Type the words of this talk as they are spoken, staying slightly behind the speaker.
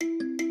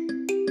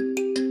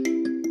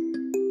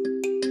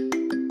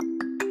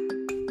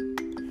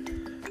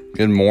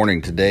Good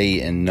morning. Today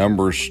in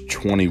Numbers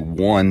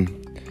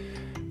 21,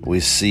 we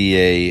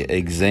see an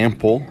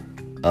example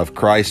of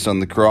Christ on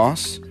the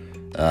cross.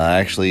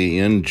 Actually,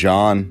 in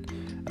John,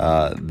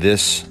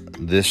 this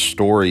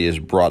story is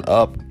brought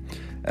up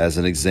as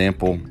an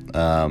example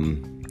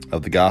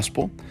of the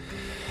gospel.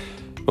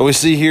 But we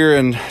see here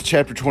in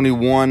chapter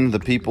 21, the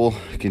people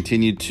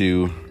continued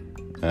to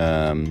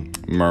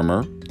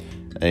murmur,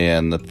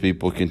 and the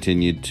people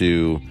continued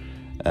to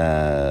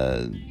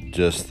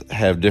just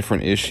have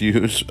different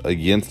issues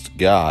against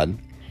God.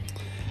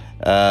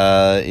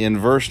 In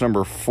verse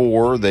number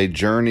 4, they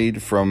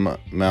journeyed from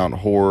Mount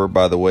Hor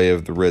by the way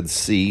of the Red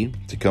Sea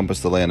to compass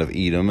the land of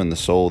Edom, and the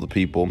soul of the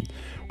people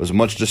was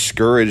much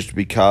discouraged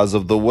because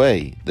of the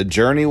way. The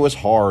journey was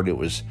hard. It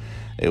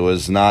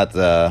was not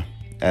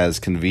as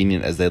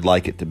convenient as they'd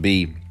like it to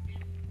be.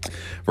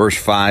 Verse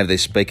 5, they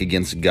spake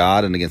against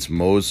God and against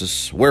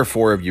Moses.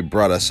 Wherefore have you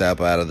brought us up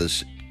out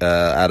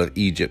of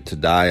Egypt to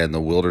die in the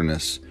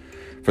wilderness?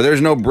 For there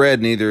is no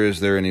bread, neither is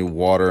there any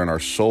water, and our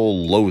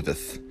soul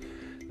loatheth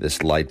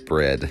this light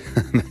bread.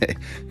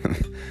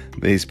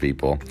 These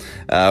people.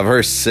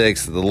 Verse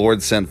 6, the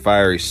Lord sent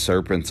fiery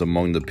serpents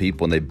among the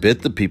people, and they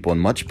bit the people,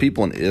 and much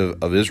people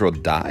of Israel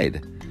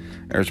died.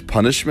 There's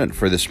punishment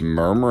for this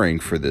murmuring,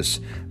 for this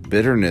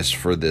bitterness,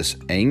 for this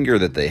anger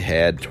that they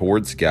had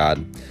towards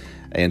God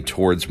and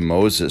towards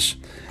Moses.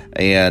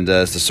 And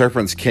as the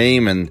serpents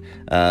came and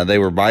they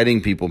were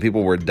biting people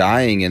were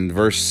dying. In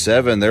verse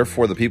 7,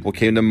 therefore the people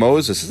came to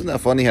Moses. Isn't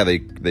that funny how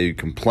they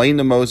complained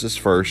to Moses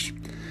first?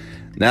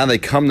 Now they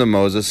come to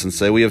Moses and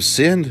say, we have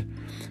sinned,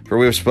 for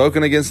we have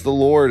spoken against the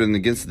Lord and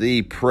against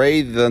thee.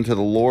 Pray unto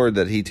the Lord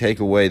that he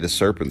take away the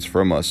serpents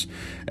from us.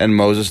 And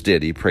Moses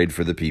did. He prayed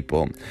for the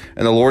people.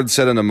 And the Lord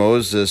said unto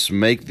Moses,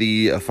 make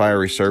thee a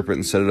fiery serpent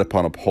and set it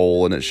upon a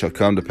pole, and it shall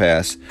come to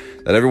pass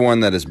that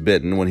everyone that is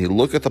bitten, when he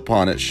looketh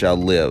upon it, shall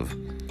live.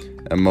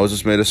 And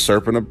Moses made a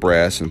serpent of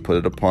brass and put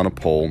it upon a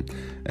pole,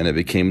 and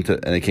it came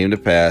to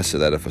pass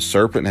that if a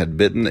serpent had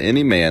bitten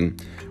any man,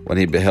 when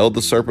he beheld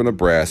the serpent of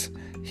brass,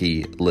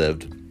 he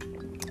lived.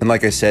 And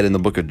like I said in the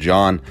book of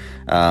John,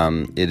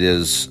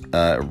 this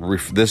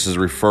is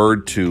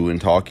referred to in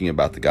talking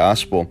about the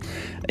gospel.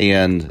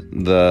 And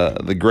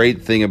the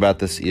great thing about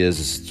this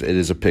is it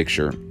is a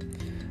picture.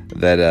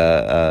 That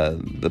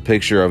the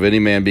picture of any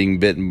man being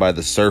bitten by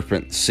the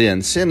serpent,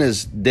 sin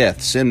is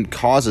death. Sin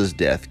causes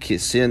death.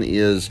 Sin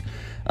is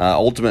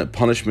ultimate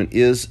punishment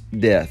is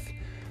death.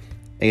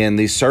 And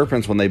these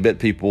serpents, when they bit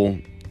people,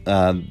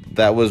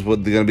 that was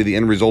what going to be the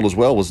end result as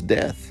well, was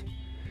death.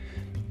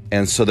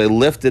 And so they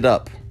lifted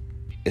up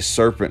a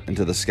serpent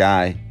into the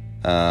sky,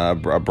 a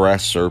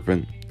brass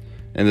serpent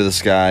into the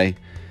sky,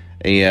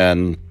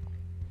 and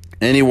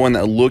anyone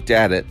that looked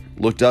at it,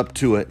 looked up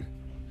to it,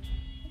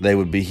 they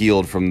would be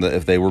healed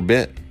if they were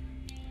bit.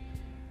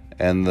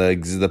 And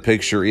the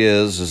picture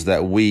is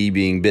that we,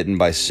 being bitten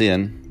by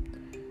sin,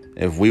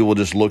 if we will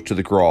just look to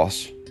the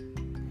cross,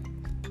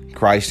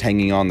 Christ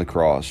hanging on the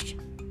cross,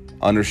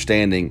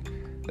 understanding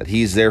that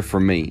he's there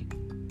for me.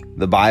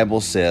 The Bible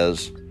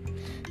says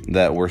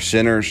that we're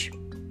sinners,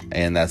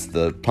 and that's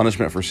the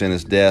punishment for sin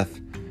is death.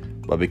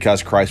 But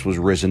because Christ was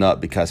risen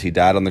up, because he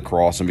died on the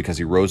cross, and because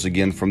he rose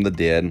again from the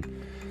dead,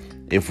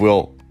 if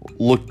we'll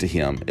look to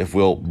him, if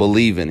we'll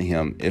believe in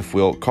him, if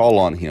we'll call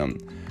on him,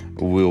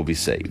 we'll be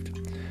saved.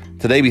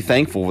 Today, be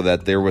thankful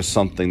that there was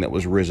something that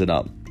was risen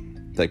up,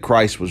 that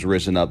Christ was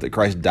risen up, that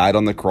Christ died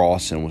on the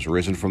cross and was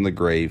risen from the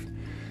grave,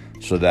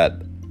 so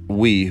that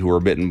we who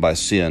are bitten by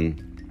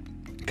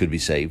sin could be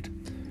saved.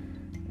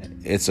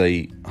 It's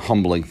a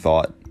humbling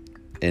thought,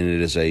 and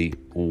it is a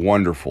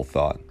wonderful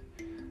thought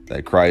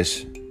that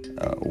Christ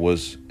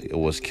was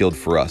killed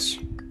for us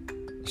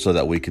so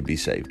that we could be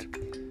saved.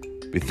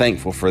 Be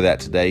thankful for that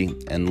today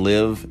and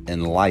live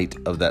in light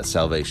of that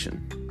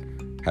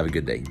salvation. Have a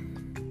good day.